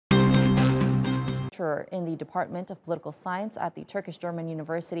lecturer in the Department of Political Science at the Turkish-German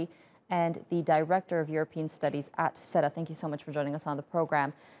University and the Director of European Studies at SETA. Thank you so much for joining us on the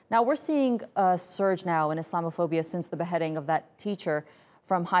program. Now, we're seeing a surge now in Islamophobia since the beheading of that teacher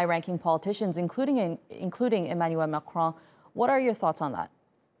from high-ranking politicians, including Emmanuel Macron. What are your thoughts on that?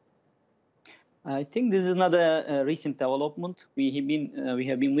 I think this is not a recent development. We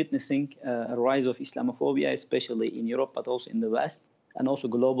have been witnessing a rise of Islamophobia, especially in Europe, but also in the West, and also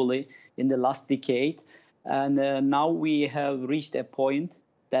globally in the last decade. And now we have reached a point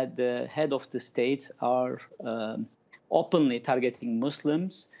that the head of the states are openly targeting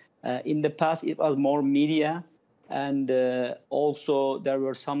Muslims. In the past, it was more media, and also there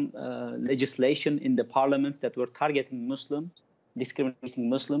were some legislation in the parliament that were targeting Muslims, discriminating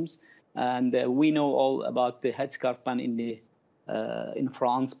Muslims. And we know all about the headscarf ban in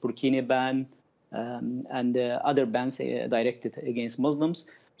France, Burkini ban, and other bans directed against Muslims.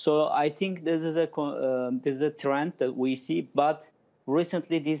 So I think this is a trend that we see, but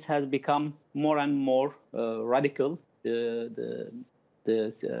recently this has become more and more radical. The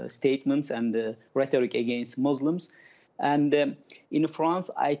statements and the rhetoric against Muslims. And in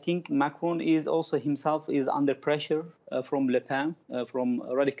France, I think Macron is also himself is under pressure from Le Pen, from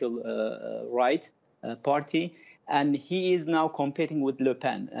radical right party. And he is now competing with Le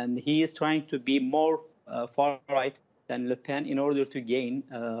Pen. And he is trying to be more far right than Le Pen in order to gain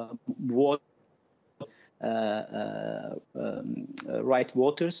right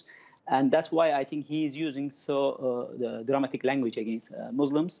voters. And that's why I think he is using the dramatic language against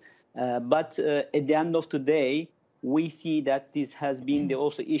Muslims. But at the end of the day, we see that this has been the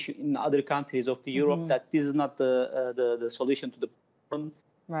also issue in other countries of the Europe, that this is not the solution to the problem.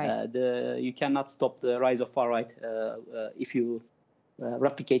 Right. You cannot stop the rise of far right if you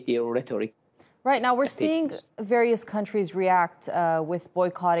replicate their rhetoric. Right. Now, we're seeing various countries react with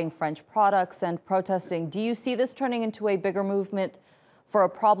boycotting French products and protesting. Do you see this turning into a bigger movement for a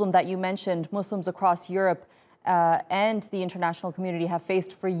problem that you mentioned Muslims across Europe and the international community have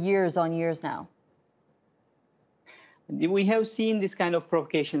faced for years on years now? We have seen this kind of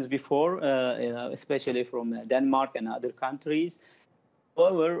provocations before, especially from Denmark and other countries.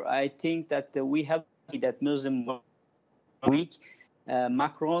 However, I think that we have to see that Muslims are weak.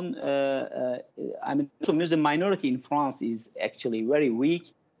 Macron, so Muslim minority in France is actually very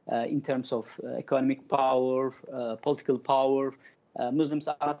weak in terms of economic power, political power. Muslims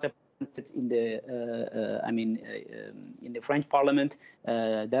are not represented in the, in the French Parliament.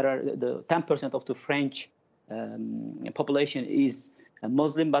 There are the 10% of the French population is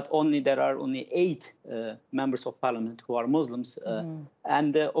Muslim, but there are only 8 members of parliament who are Muslims.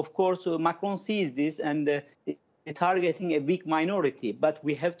 And of course, Macron sees this and is targeting a weak minority. But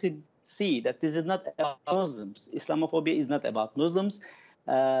we have to see that this is not about Muslims. Islamophobia is not about Muslims.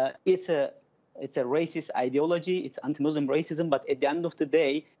 It's a racist ideology. It's anti-Muslim racism. But at the end of the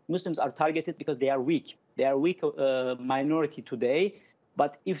day, Muslims are targeted because they are weak. They are weak minority today.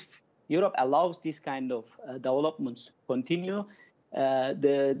 But if Europe allows this kind of developments to continue,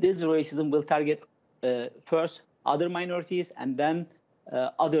 this racism will target first other minorities and then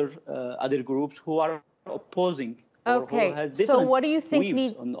other groups who are opposing. Okay, or has so what do you think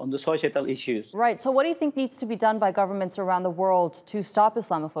needs on the societal issues? Right. So what do you think needs to be done by governments around the world to stop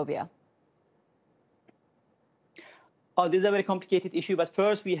Islamophobia? Oh, this is a very complicated issue, but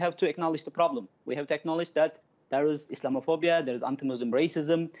first we have to acknowledge the problem. We have to acknowledge that there is Islamophobia, there is anti-Muslim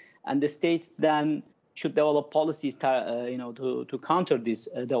racism, and the states then should develop policies to counter this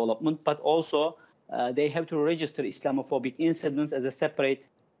development, but also they have to register Islamophobic incidents as a separate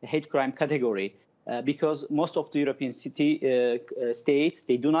hate crime category, because most of the European states,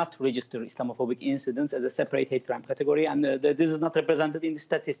 they do not register Islamophobic incidents as a separate hate crime category, and this is not represented in the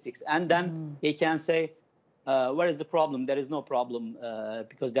statistics. And then they can say, where is the problem? There is no problem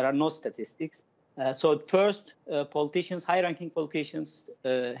because there are no statistics. So first, politicians, high-ranking politicians,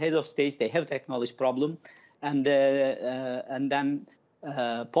 head of states, they have to acknowledge problem, and then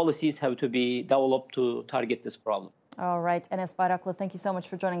policies have to be developed to target this problem. All right, Enes, Bayrakli, thank you so much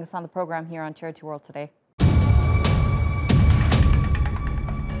for joining us on the program here on Charity World today.